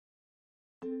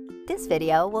This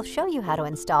video will show you how to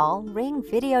install Ring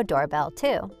Video Doorbell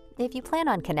 2 if you plan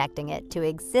on connecting it to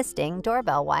existing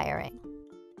doorbell wiring.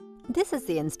 This is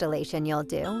the installation you'll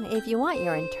do if you want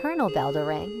your internal bell to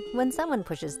ring when someone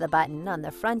pushes the button on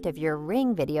the front of your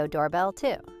Ring Video Doorbell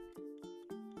 2.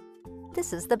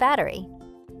 This is the battery.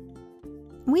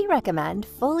 We recommend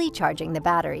fully charging the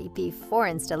battery before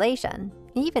installation,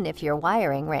 even if you're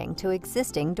wiring Ring to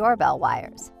existing doorbell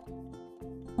wires.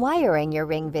 Wiring your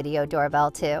Ring Video Doorbell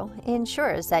 2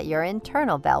 ensures that your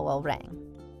internal bell will ring.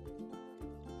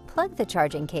 Plug the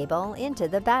charging cable into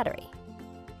the battery.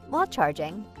 While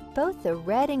charging, both the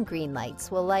red and green lights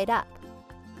will light up.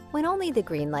 When only the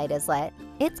green light is lit,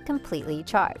 it's completely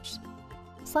charged.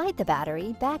 Slide the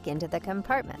battery back into the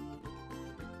compartment.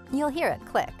 You'll hear a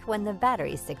click when the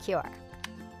battery's secure.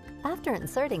 After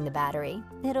inserting the battery,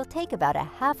 it'll take about a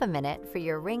half a minute for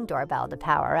your Ring doorbell to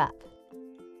power up.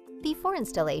 Before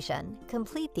installation,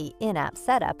 complete the in-app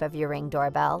setup of your Ring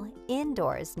doorbell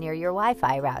indoors near your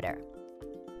Wi-Fi router.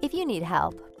 If you need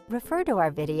help, refer to our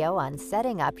video on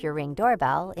setting up your Ring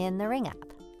doorbell in the Ring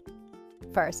app.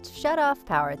 First, shut off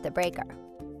power at the breaker.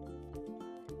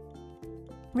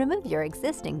 Remove your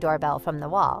existing doorbell from the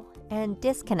wall and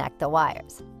disconnect the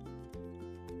wires.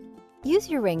 Use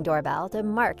your Ring doorbell to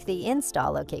mark the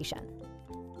install location.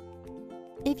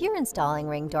 If you're installing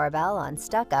Ring doorbell on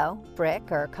stucco,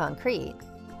 brick, or concrete,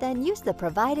 then use the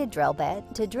provided drill bit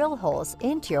to drill holes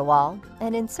into your wall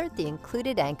and insert the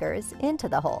included anchors into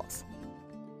the holes.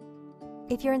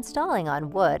 If you're installing on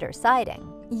wood or siding,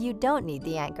 you don't need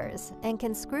the anchors and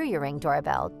can screw your Ring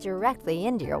doorbell directly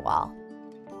into your wall.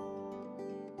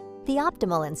 The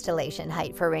optimal installation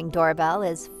height for Ring doorbell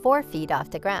is 4 feet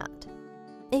off the ground.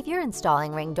 If you're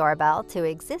installing Ring doorbell to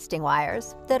existing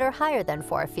wires that are higher than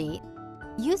 4 feet,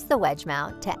 use the wedge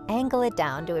mount to angle it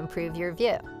down to improve your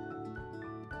view.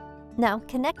 Now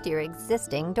connect your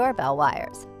existing doorbell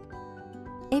wires.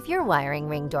 If you're wiring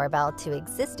Ring doorbell to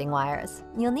existing wires,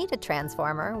 you'll need a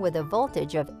transformer with a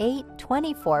voltage of 8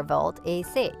 24-volt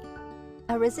AC.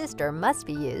 A resistor must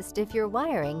be used if you're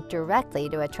wiring directly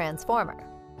to a transformer.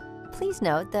 Please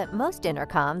note that most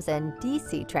intercoms and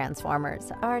DC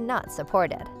transformers are not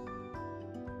supported.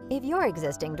 If your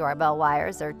existing doorbell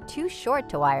wires are too short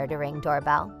to wire to Ring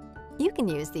doorbell, you can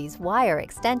use these wire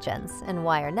extensions and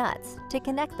wire nuts to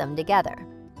connect them together.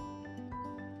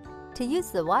 To use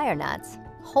the wire nuts,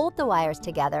 hold the wires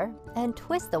together and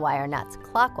twist the wire nuts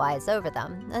clockwise over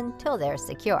them until they're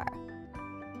secure.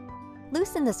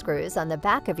 Loosen the screws on the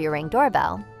back of your Ring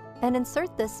doorbell and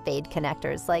insert the spade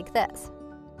connectors like this.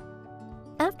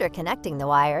 After connecting the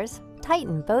wires,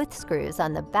 tighten both screws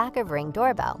on the back of Ring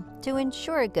doorbell to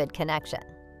ensure a good connection.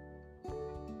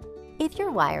 If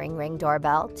you're wiring Ring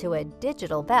doorbell to a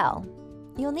digital bell,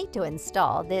 you'll need to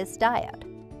install this diode.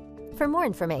 For more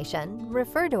information,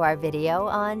 refer to our video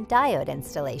on diode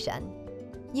installation.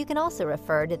 You can also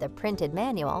refer to the printed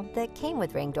manual that came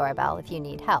with Ring doorbell if you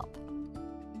need help.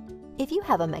 If you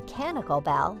have a mechanical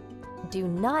bell, do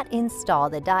not install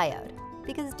the diode,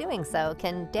 because doing so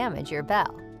can damage your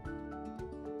bell.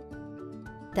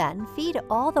 Then feed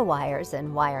all the wires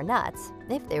and wire nuts,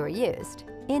 if they were used,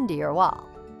 into your wall.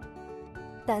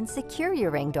 Then secure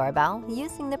your Ring doorbell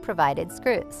using the provided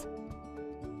screws.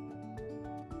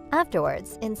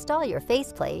 Afterwards, install your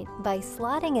faceplate by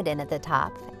slotting it in at the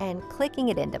top and clicking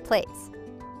it into place.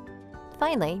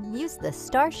 Finally, use the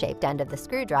star-shaped end of the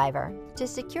screwdriver to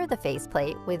secure the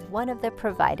faceplate with one of the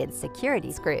provided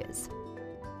security screws.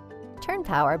 Turn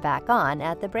power back on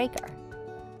at the breaker.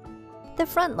 The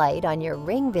front light on your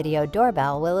Ring Video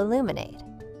Doorbell will illuminate.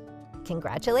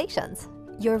 Congratulations!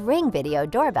 Your Ring Video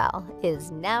Doorbell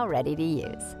is now ready to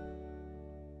use.